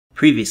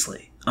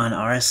Previously on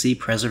RSC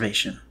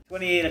Preservation.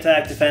 28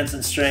 attack, defense,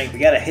 and strength. We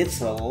got a hits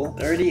level.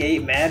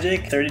 38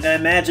 magic,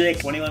 39 magic,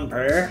 21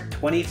 prayer,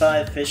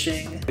 25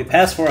 fishing. We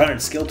passed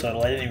 400 skill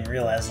total, I didn't even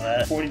realize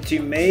that.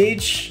 42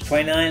 mage,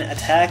 29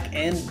 attack,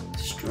 and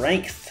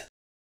strength.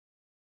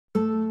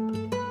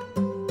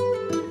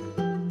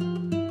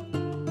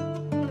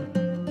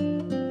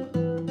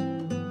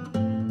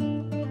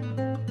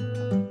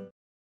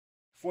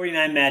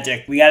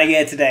 Magic. We gotta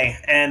get it today,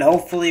 and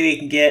hopefully we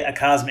can get a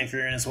cosmic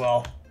rune as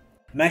well.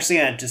 I'm actually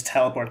gonna just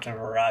teleport to a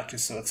rock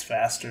just so it's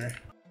faster.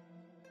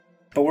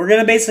 But we're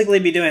gonna basically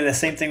be doing the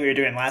same thing we were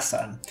doing last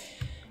time,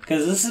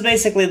 because this is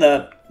basically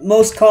the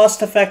most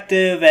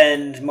cost-effective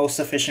and most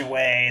efficient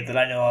way that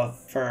I know of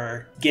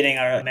for getting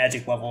our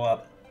magic level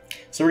up.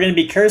 So we're gonna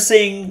be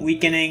cursing,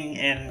 weakening,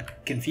 and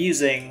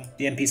confusing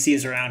the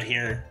NPCs around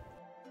here.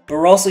 But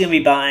we're also gonna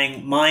be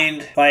buying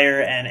mind,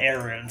 fire, and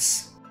air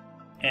runes.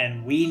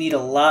 And we need a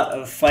lot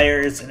of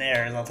fires and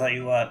airs, I'll tell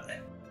you what.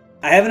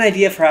 I have an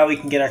idea for how we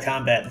can get our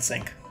combat in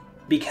sync.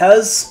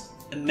 Because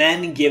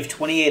men give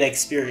 28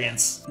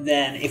 experience,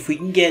 then if we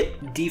can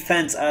get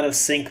defense out of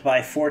sync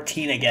by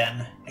 14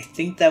 again, I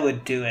think that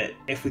would do it.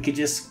 If we could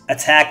just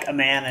attack a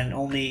man and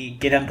only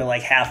get him to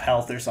like half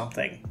health or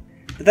something.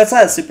 But that's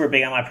not super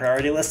big on my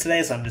priority list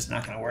today, so I'm just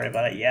not going to worry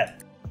about it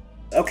yet.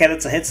 Okay,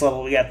 that's a hits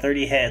level, we got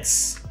 30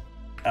 hits.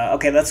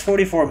 Okay, that's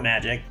 44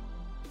 magic.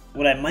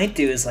 What I might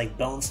do is like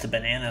bones to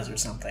bananas or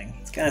something.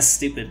 It's kind of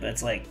stupid, but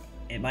it's like,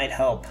 it might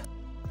help.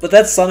 But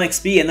that's some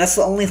XP, and that's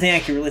the only thing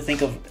I can really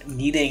think of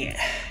needing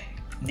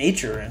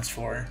nature runes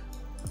for.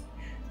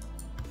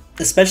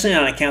 Especially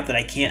on an account that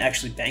I can't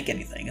actually bank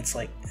anything. It's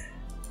like,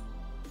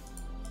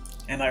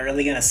 am I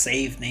really gonna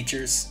save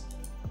natures?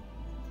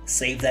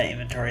 Save that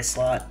inventory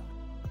slot?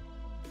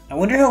 I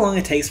wonder how long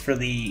it takes for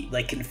the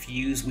like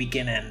confuse,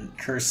 weaken, and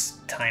curse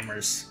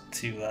timers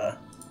to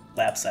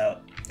lapse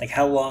out. Like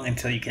how long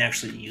until you can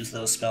actually use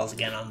those spells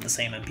again on the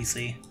same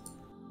NPC?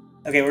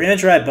 Okay, we're gonna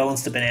try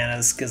bones to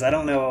bananas because I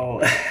don't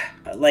know,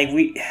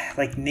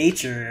 like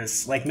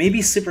natures, like maybe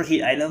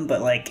superheat item,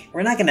 but like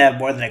we're not gonna have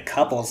more than a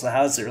couple, so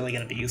how is it really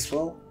gonna be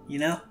useful? You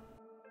know?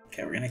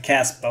 Okay, we're gonna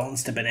cast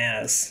bones to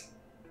bananas.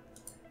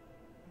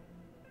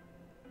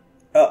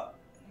 Oh,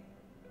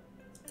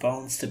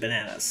 bones to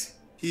bananas.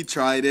 He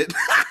tried it.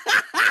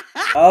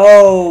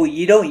 Oh,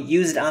 you don't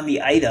use it on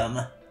the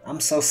item.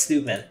 I'm so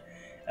stupid.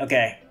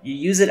 Okay, you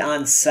use it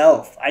on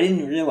self. I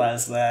didn't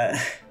realize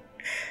that.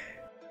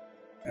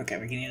 Okay,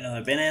 we're getting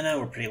another banana.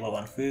 We're pretty low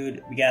on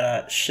food. We got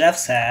a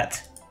chef's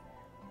hat.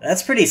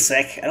 That's pretty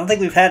sick. I don't think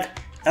we've had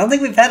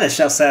a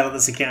chef's hat on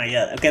this account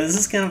yet. Okay, this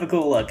is kind of a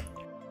cool look.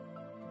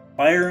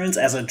 Fire runes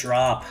as a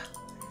drop.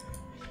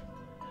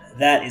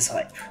 That is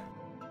hype.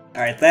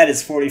 Alright, that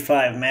is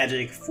 45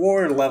 magic.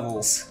 4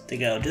 levels to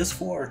go. Just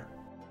 4.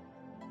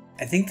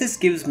 I think this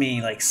gives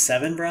me like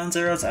 7 bronze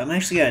arrows. I'm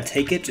actually gonna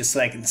take it just so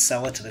I can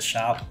sell it to the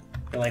shop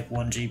for like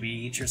 1 GB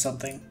each or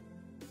something.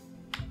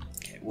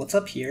 Okay, what's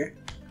up here?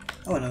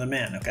 Oh, another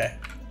man, okay.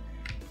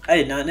 I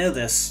did not know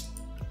this.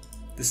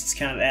 This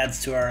kind of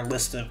adds to our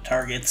list of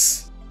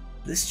targets.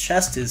 This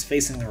chest is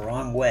facing the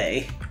wrong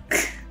way.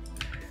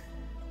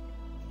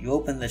 You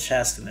open the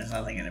chest and there's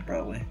nothing in it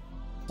probably.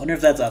 Wonder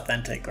if that's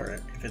authentic or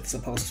if it's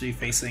supposed to be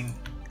facing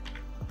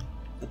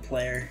the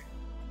player.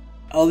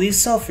 Oh, these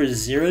sell for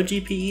 0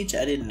 GP each?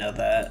 I didn't know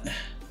that.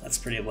 That's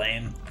pretty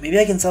lame. Maybe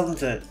I can sell them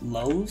to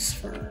Lowe's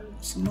for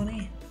some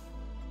money?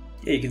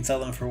 Yeah, you can sell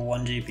them for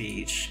 1 GP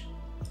each.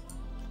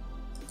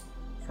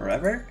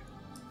 Forever?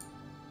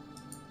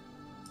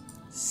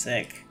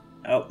 Sick.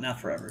 Oh, not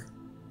forever.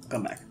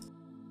 Come back.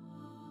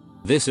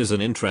 This is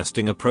an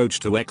interesting approach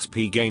to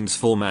XP gains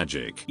for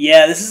magic.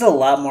 Yeah, this is a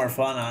lot more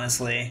fun,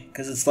 honestly.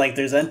 Because it's like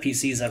there's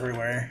NPCs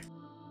everywhere.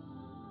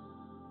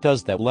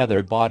 Does that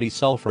leather body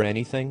sell for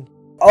anything?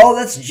 Oh,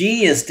 that's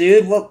genius,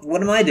 dude.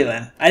 What am I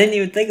doing? I didn't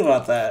even think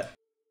about that.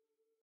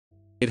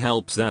 It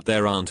helps that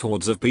there aren't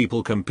hordes of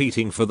people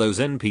competing for those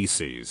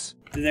NPCs.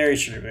 Very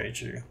true, very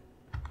true.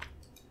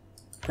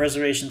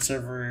 Preservation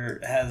server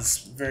has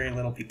very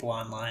little people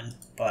online,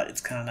 but it's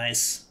kind of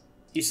nice.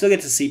 You still get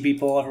to see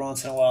people every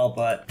once in a while,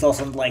 but it's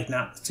also like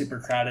not super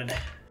crowded.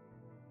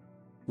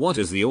 What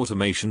is the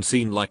automation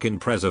scene like in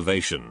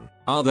preservation?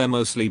 Are there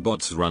mostly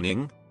bots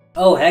running?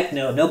 Oh heck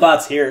no, no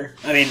bots here.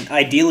 I mean,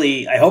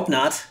 ideally, I hope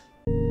not.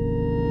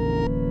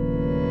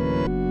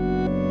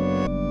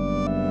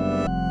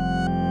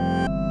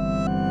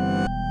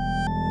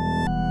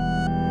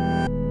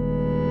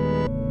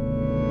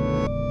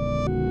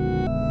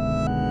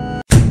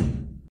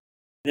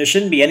 There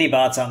shouldn't be any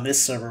bots on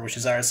this server, which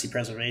is RSC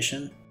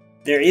Preservation.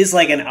 There is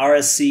like an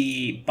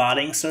RSC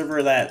botting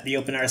server that the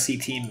Open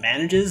RSC team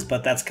manages,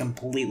 but that's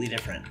completely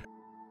different.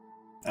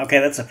 Okay,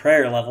 that's a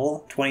prayer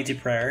level, 22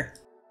 prayer.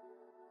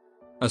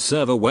 A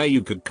server where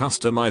you could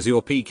customize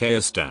your PK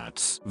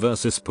stats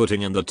versus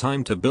putting in the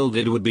time to build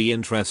it would be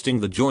interesting.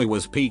 The joy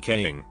was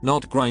PKing,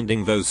 not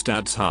grinding those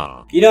stats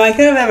hard. You know, I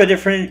kind of have a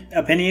different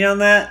opinion on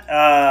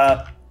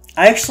that.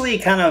 I actually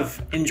kind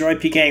of enjoy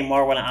PKing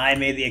more when I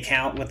made the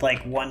account with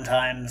like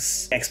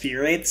 1x XP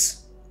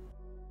rates.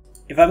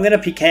 If I'm gonna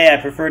PK, I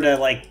prefer to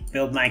like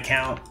build my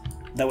account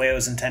the way it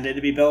was intended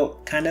to be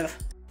built, kind of.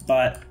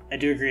 But I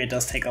do agree it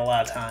does take a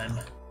lot of time.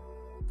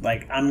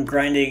 Like, I'm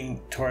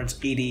grinding towards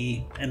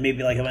 80 and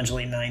maybe like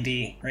eventually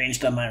 90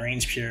 ranged on my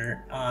range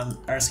pure on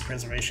RC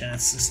preservation.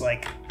 It's just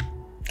like,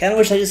 kinda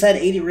wish I just had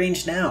 80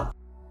 range now.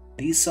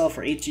 These sell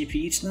for 8 GP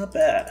each, not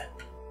bad.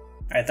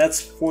 Alright, that's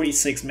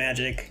 46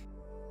 magic.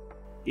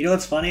 You know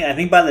what's funny? I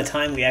think by the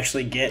time we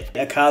actually get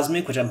a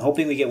Cosmic, which I'm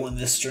hoping we get one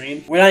this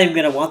stream, we're not even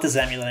gonna want this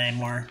amulet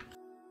anymore.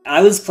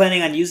 I was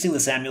planning on using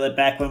this amulet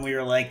back when we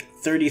were like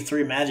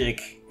 33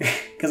 magic.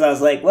 Because I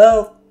was like,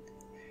 well,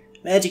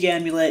 Magic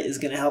Amulet is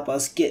going to help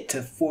us get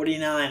to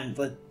 49,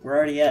 but we're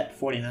already at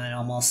 49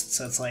 almost,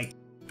 so it's like,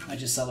 I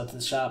just sell it to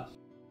the shop.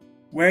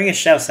 Wearing a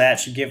chef's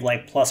hat should give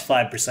like plus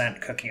 5%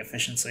 cooking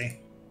efficiency.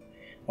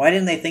 Why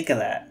didn't they think of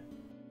that?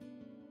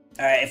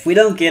 Alright, if we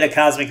don't get a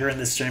Cosmic Rune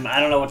this stream, I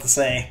don't know what to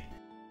say.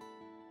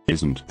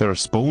 Isn't there a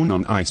spawn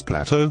on Ice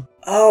Plateau?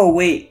 Oh,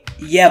 wait.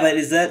 Yeah, but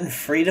is that in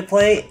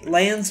free-to-play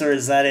lands, or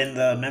is that in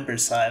the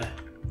members side?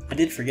 I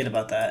did forget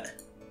about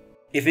that.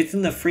 If it's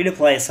in the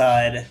free-to-play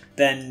side,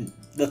 then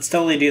let's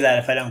totally do that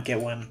if I don't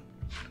get one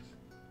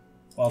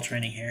while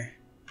training here.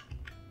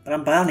 But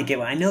I'm bound to get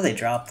one. I know they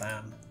drop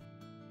them.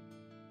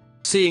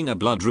 Seeing a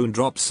blood rune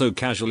drop so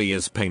casually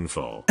is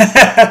painful.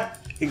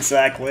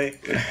 Exactly.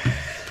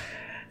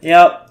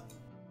 Yep.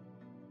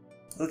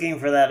 Looking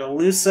for that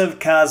elusive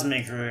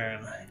Cosmic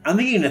Rune. I'm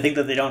beginning to think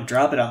that they don't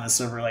drop it on this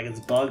server like it's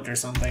bugged or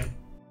something.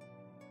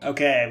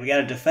 Okay, we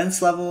got a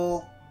defense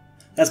level.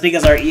 That's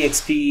because our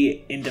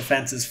EXP in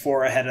defense is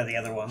 4 ahead of the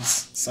other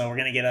ones. So we're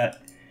gonna get a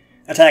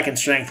attack and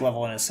strength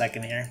level in a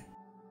second here.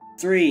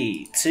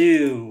 3,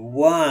 2,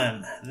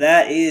 1.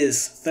 That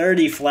is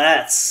 30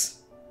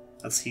 flats.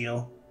 Let's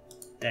heal.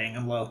 Dang,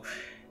 I'm low.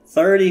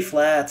 30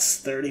 flats,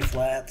 30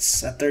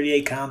 flats. At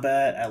 38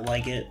 combat, I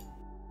like it.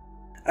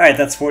 Alright,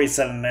 that's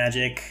 47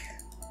 magic.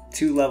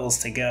 2 levels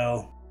to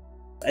go.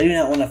 I do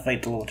not want to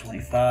fight the level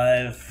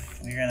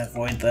 25. We're gonna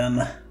avoid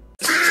them.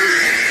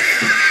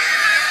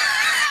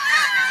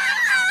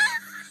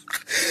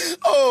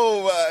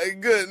 Oh my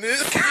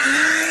goodness.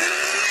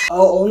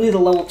 Oh, only the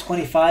level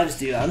 25s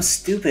do. I'm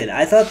stupid.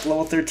 I thought the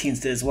level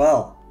 13s did as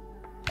well.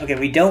 Okay,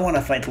 we don't want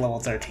to fight the level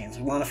 13s.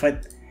 We want to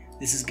fight...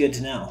 This is good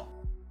to know.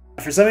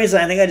 For some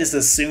reason, I think I just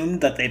assumed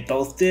that they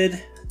both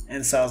did,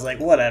 and so I was like,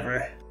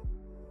 whatever.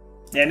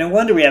 Yeah, no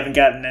wonder we haven't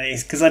gotten any,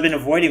 because I've been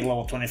avoiding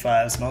level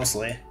 25s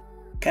mostly.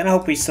 Kinda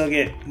hope we still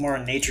get more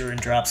nature and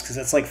drops, because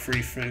that's like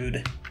free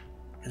food.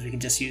 Because we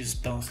can just use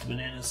bones to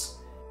bananas.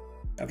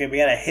 Okay, we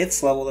got a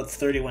hits level, that's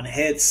 31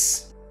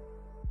 hits.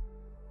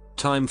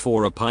 Time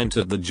for a pint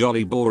at the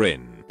Jolly Boar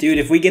Inn. Dude,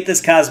 if we get this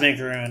Cosmic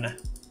Rune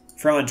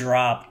from a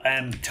drop, I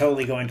am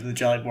totally going to the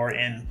Jolly Boar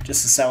Inn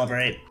just to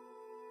celebrate.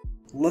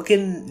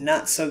 Looking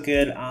not so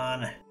good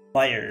on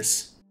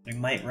fires. We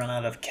might run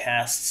out of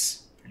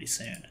casts pretty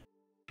soon.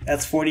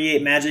 That's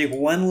 48 magic,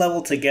 1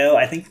 level to go.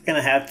 I think we're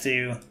going to have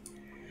to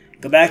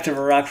go back to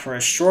Varrock for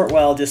a short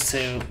while just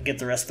to get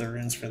the rest of the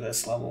runes for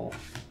this level.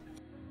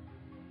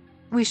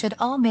 We should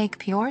all make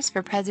pures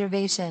for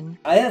preservation.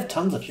 I have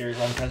tons of pures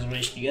on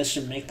preservation. You guys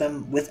should make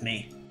them with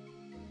me.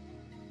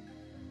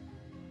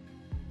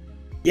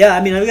 Yeah,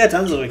 I mean, I've got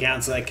tons of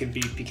accounts that I could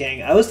be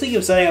PKing. I was thinking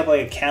of setting up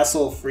like a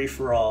castle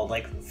free-for-all,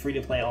 like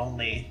free-to-play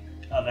only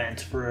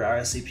event for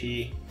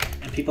RSCP.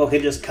 And people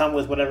could just come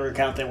with whatever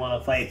account they want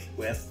to fight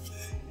with.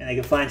 And they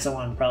could find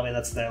someone probably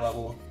that's their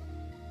level.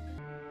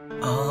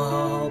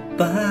 All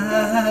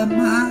by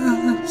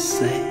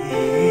myself.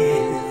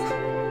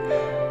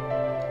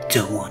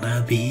 Don't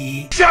wanna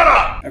be... Shut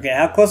up! Okay,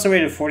 how close are we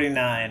to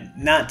 49?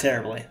 Not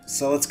terribly.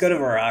 So let's go to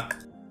Varrock.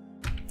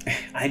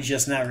 I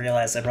just now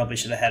realized I probably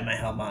should have had my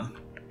helm on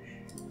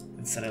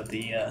instead of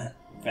the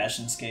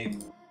Fashion Scape.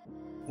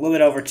 A little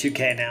bit over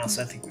 2k now,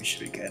 so I think we should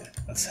be good.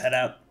 Let's head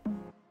out.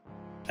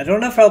 I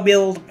don't know if I'll be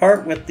able to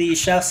part with the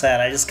chef's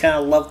hat. I just kind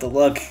of love the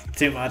look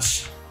too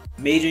much.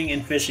 Maging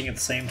and fishing at the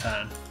same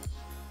time.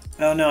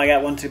 Oh no, I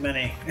got one too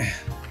many.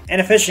 And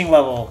a fishing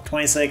level,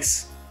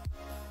 26.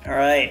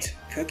 Alright,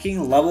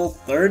 cooking level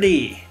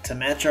 30 to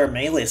match our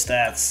melee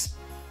stats.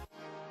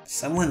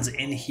 Someone's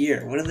in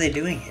here. What are they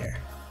doing here?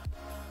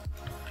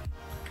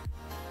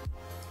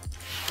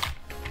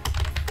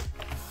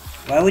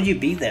 Why would you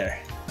be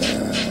there?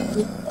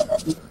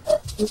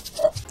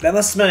 That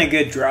must have been a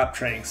good drop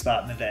trading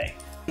spot in the day.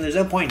 There's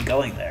no point in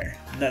going there.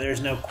 No,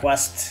 there's no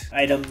quest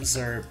items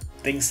or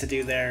things to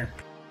do there.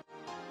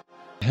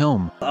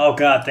 Helm. Oh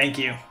god, thank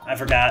you. I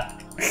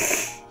forgot.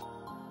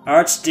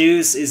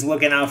 Archdeuce is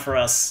looking out for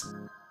us.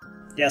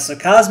 Yeah, so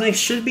Cosmic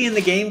should be in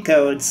the game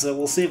code, so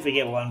we'll see if we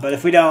get one. But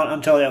if we don't,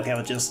 I'm totally okay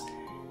with just...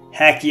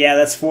 Heck yeah,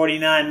 that's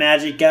 49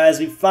 magic, guys.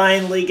 We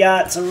finally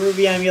got some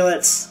Ruby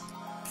Amulets.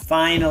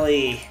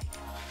 Finally.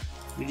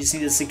 We just need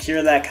to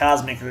secure that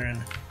Cosmic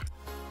Rune.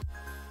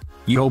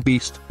 Yo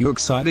Beast, you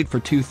excited for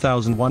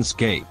 2001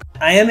 Scape?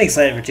 I am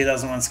excited for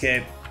 2001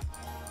 Scape.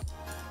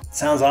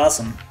 Sounds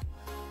awesome.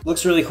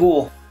 Looks really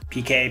cool.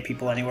 PK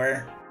people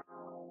anywhere.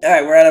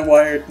 Alright, we're out of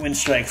wind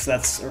strike, so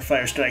that's, or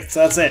fire strike,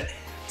 so that's it.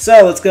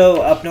 So let's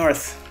go up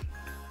north.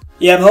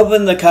 Yeah, I'm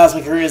hoping the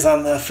Cosmic Arena is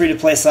on the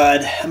free-to-play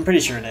side. I'm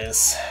pretty sure it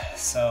is.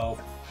 So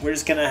we're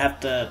just gonna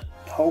have to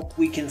hope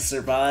we can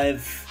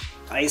survive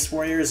Ice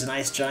Warriors and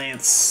Ice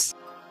Giants.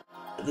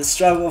 The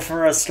struggle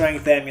for a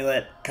Strength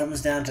Amulet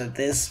comes down to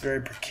this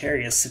very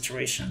precarious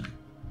situation.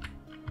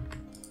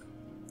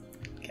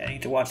 Okay, I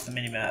need to watch the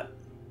minimap.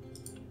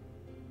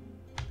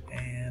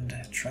 And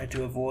try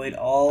to avoid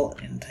all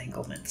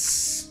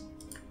entanglements.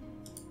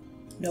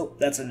 Nope,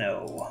 that's a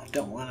no.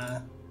 Don't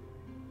wanna...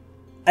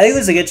 I think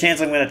there's a good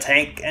chance I'm gonna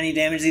tank any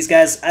damage these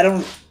guys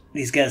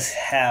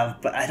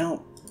have, but I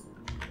don't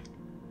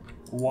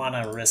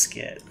wanna risk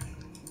it.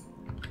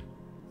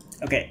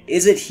 Okay,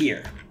 is it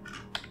here?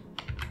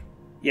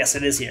 Yes,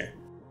 it is here.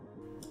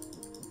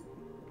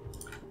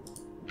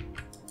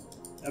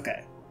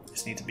 Okay,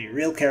 just need to be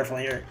real careful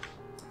here.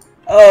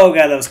 Oh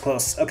god, that was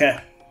close.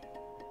 Okay.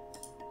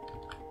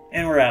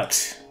 And we're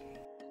out.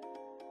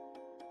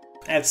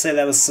 I have to say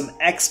that was some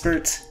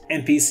expert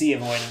NPC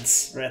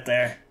avoidance right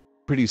there.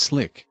 Pretty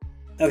slick.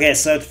 Okay,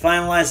 so to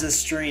finalize this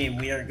stream,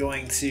 we are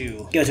going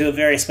to go to a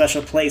very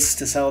special place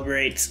to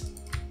celebrate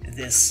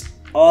this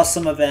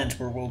awesome event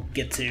where we'll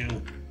get to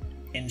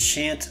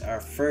enchant our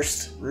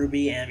first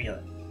Ruby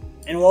Amulet.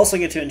 And we'll also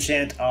get to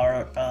enchant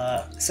our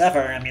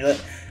Sapphire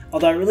Amulet,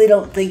 although I really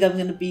don't think I'm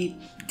going to be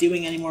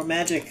doing any more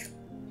magic.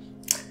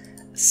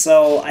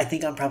 So I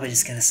think I'm probably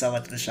just going to sell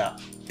it to the shop.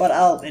 But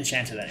I'll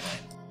enchant it anyway.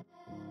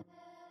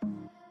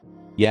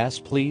 Yes,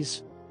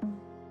 please.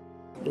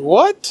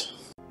 What?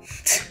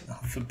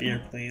 Off a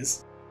beer,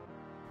 please.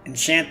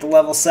 Enchant the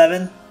level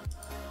 7.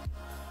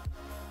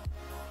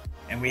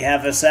 And we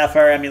have a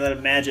Sapphire Amulet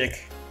of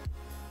Magic.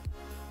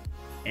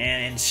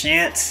 And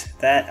enchant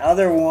that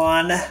other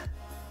one.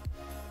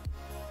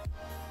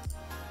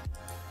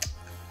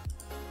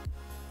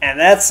 And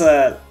that's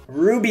a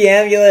Ruby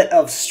Amulet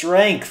of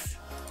Strength.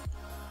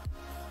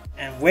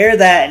 And wear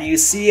that and you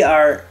see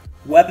our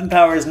weapon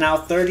power is now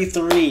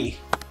 33.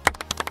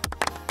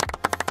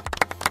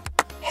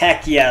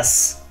 Heck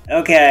yes.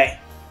 Okay.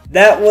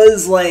 That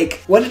was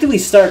like, when did we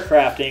start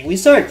crafting? We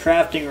started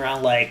crafting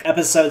around like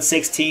episode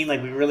 16,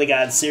 like we really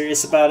got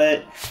serious about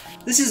it.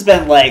 This has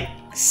been like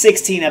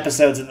 16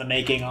 episodes in the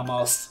making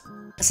almost. So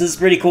this is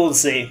pretty cool to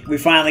see. We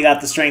finally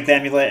got the Strength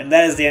Amulet, and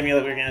that is the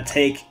amulet we're going to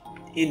take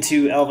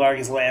into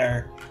Elvarg's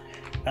lair.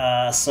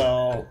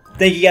 So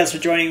thank you guys for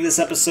joining this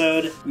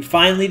episode. We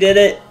finally did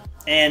it,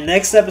 and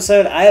next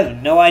episode, I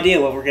have no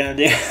idea what we're going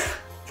to do.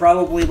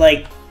 Probably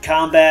like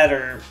combat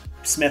or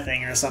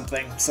smithing or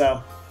something.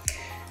 So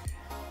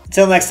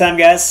until next time,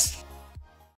 guys.